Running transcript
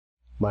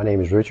My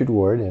name is Richard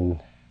Ward, and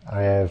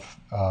I have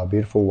a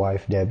beautiful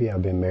wife, Debbie,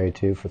 I've been married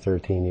to for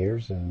 13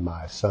 years, and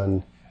my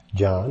son,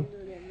 John,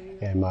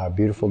 and my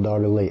beautiful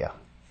daughter, Leah.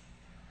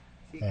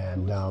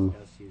 And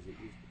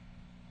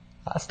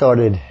I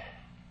started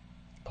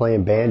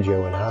playing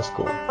banjo in high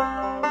school.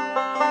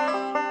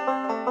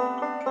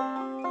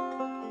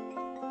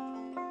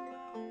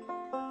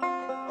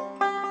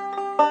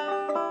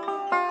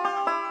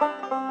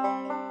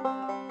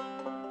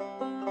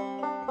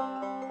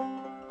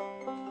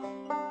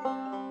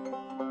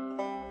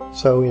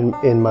 So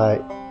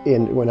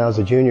when I was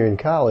a junior in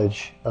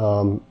college,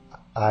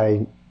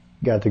 I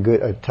got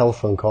a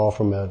telephone call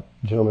from a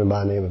gentleman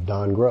by the name of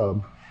Don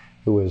Grubb,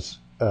 who was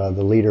the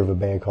leader of a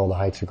band called the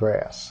Heights of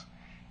Grass.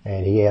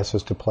 And he asked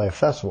us to play a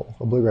festival,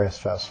 a bluegrass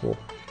festival.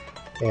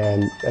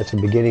 And that's the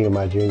beginning of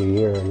my junior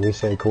year, and we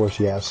said, of course,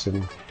 yes.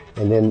 And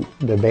then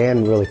the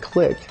band really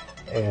clicked,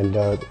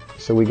 and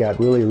so we got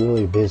really,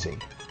 really busy.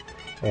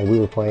 And we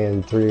were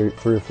playing three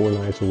or four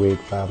nights a week,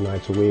 5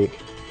 nights a week.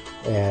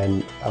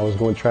 And I was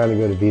trying to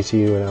go to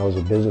VCU, and I was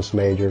a business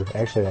major.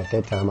 Actually, at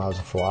that time, I was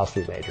a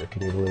philosophy major.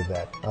 Can you believe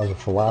that? I was a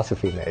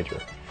philosophy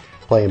major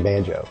playing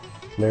banjo.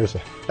 There's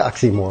an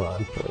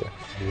oxymoron for you.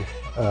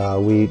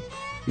 We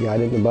got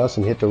in the bus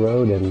and hit the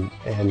road, and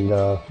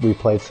we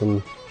played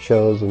some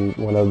shows, and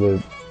one of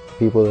the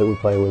people that we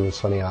played with was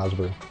Sonny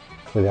Osborne,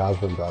 with the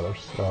Osborne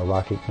brothers,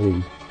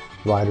 the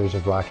writers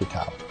of Rocky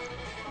Top,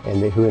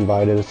 and who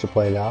invited us to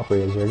play the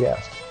Opry as their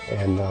guest.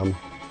 And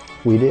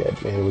we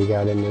did, and we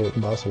got in the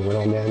bus and went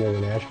on down there to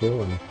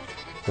Nashville and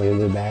went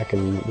into the back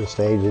and the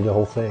stage, did the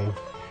whole thing.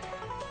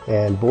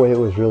 And boy, it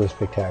was really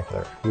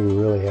spectacular. We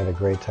really had a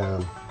great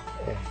time.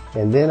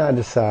 And then I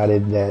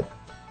decided that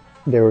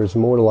there was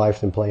more to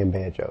life than playing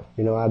banjo.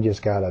 You know, I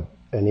just got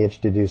an itch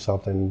to do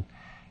something.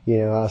 You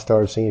know, I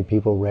started seeing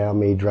people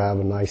around me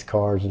driving nice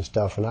cars and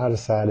stuff, and I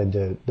decided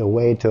the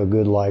way to a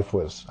good life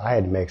was I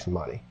had to make some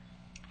money.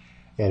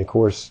 And of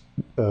course,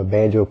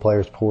 banjo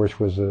player's Porsche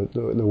was the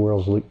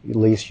world's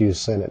least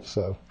used sentence.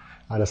 So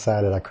I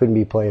decided I couldn't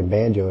be playing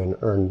banjo and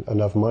earn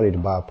enough money to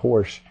buy a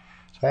Porsche.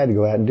 So I had to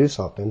go out and do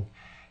something.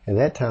 And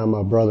that time,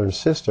 my brother and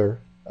sister,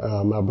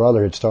 my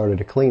brother had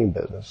started a cleaning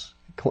business,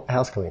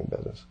 house cleaning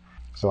business.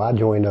 So I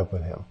joined up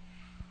with him.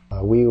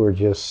 We were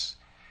just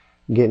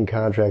getting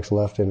contracts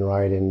left and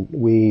right, and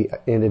we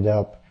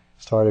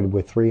started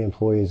with 3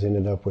 employees,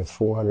 ended up with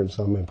 400 and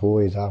some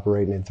employees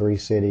operating in 3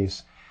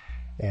 cities.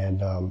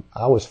 And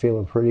I was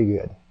feeling pretty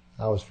good.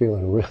 I was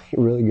feeling really,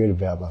 really good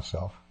about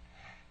myself.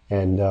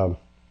 And I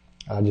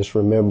just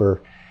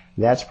remember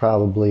that's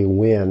probably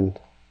when,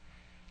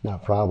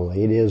 not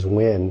probably, it is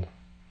when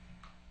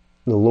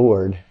the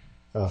Lord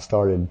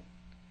started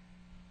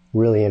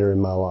really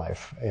entering my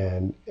life.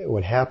 And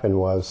what happened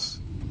was,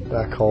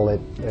 I call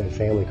it, and the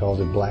family calls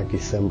it Black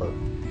December,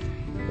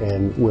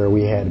 and where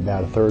we had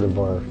about 1/3 of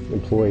our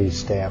employees,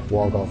 staff,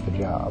 walk off the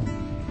job.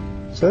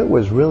 So it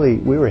was really,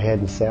 we were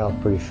heading south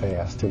pretty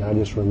fast, and I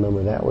just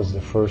remember that was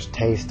the first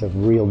taste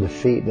of real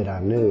defeat that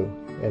I knew,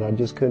 and I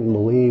just couldn't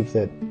believe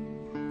that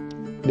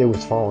it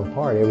was falling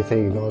apart.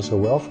 Everything had gone so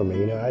well for me.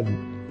 You know, I'd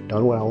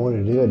done what I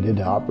wanted to do. I did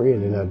the Opry,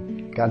 and then I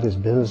got this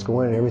business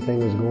going, and everything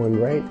was going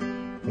great.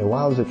 And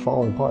why was it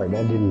falling apart?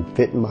 That didn't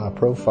fit in my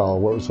profile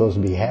of what was supposed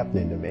to be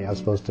happening to me. I was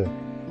supposed to,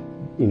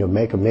 you know,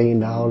 make $1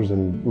 million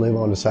and live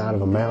on the side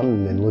of a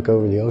mountain and look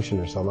over the ocean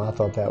or something. I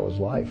thought that was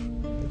life.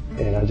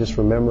 And I just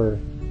remember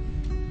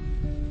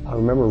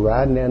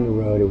riding down the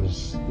road. It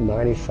was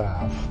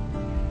 95,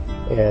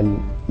 and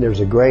there's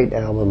a great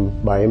album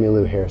by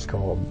Emmylou Harris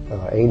called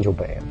Angel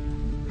Band,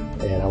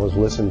 and I was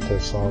listening to a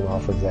song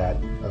off of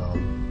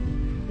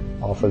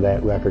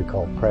that record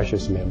called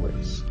Precious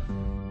Memories.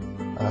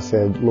 I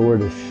said,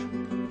 Lord,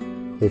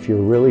 if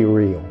you're really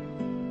real,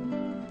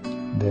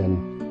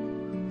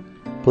 then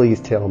please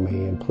tell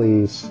me, and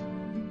please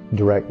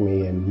direct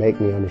me and make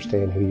me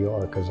understand who you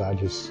are, because I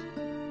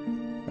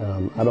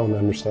don't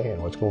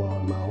understand what's going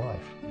on in my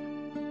life.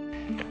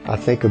 I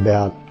think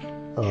about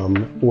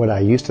what I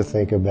used to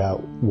think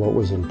about what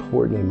was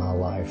important in my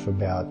life,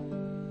 about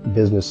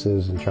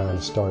businesses and trying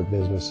to start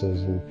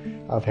businesses. And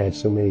I've had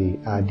so many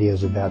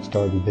ideas about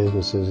starting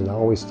businesses, and I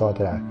always thought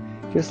that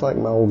just like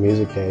my old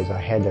music days, I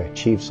had to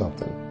achieve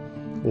something.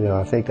 You know,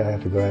 I think I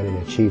have to go out and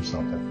achieve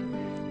something.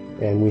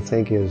 And we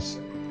think as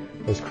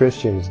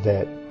Christians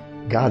that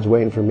God's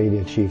waiting for me to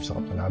achieve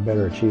something. I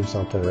better achieve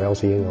something or else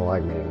he ain't gonna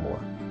like me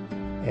anymore.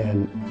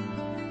 And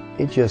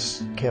it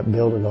just kept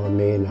building on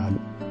me, and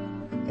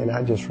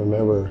I just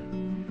remember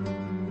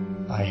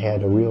I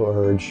had a real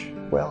urge.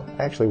 Well,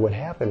 actually what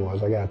happened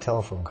was I got a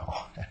telephone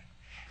call.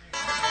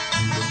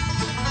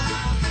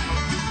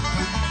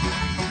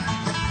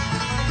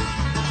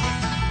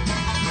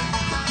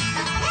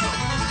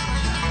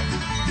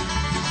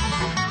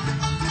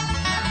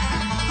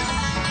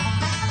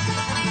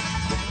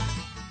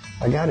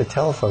 I got a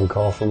telephone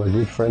call from a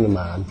good friend of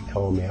mine. He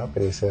called me up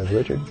and he says,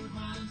 Richard,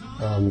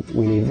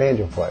 we need a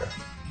banjo player.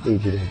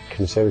 Need you to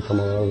consider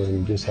coming over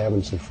and just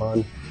having some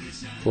fun.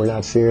 We're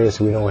not serious.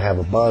 We don't have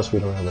a bus. We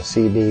don't have a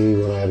CD.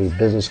 We don't have any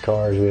business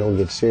cards. We don't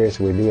get serious.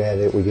 If we do have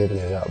it, we're giving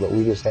it up. But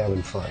we're just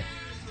having fun.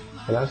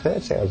 And I said,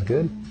 that sounds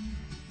good.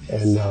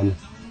 And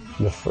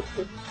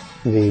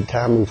the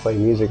time we played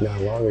music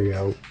not long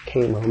ago,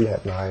 came home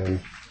that night, and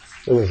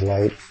it was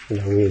late.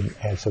 We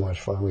had so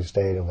much fun. We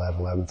stayed at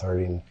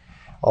 11:30, and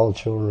all the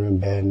children were in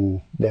bed,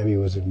 and Debbie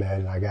was in bed,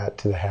 and I got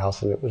to the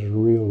house, and it was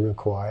real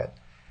quiet,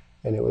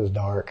 and it was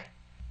dark.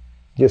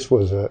 Just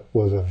was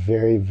a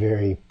very,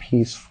 very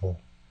peaceful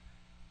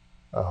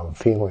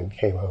feeling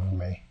came over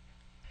me.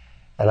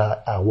 And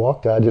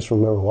I just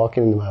remember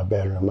walking into my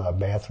bedroom, my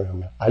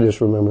bathroom. I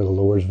just remember the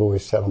Lord's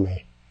voice telling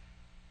me,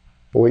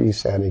 boy, you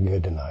sounded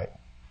good tonight.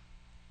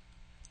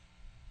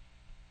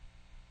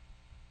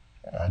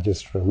 I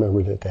just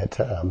remembered at that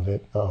time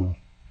that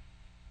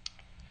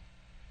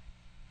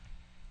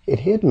it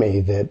hit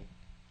me that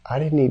I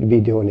didn't need to be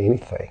doing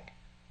anything.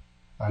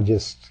 I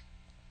just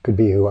could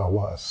be who I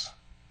was.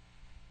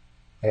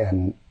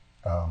 And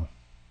I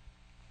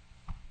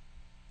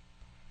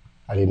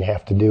didn't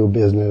have to do a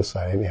business.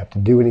 I didn't have to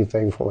do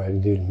anything for him. I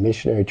didn't do a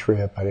missionary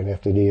trip. I didn't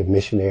have to be a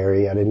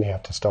missionary. I didn't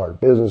have to start a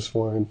business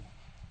for him.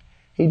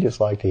 He just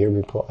liked to hear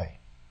me play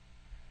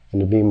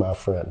and to be my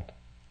friend.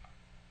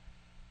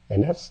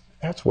 And that's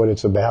what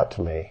it's about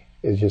to me,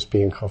 is just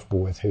being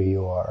comfortable with who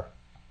you are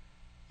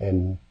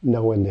and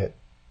knowing that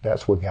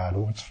that's what God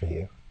wants for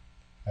you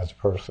as a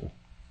person.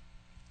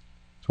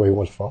 That's what he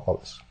wants for all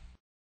of us.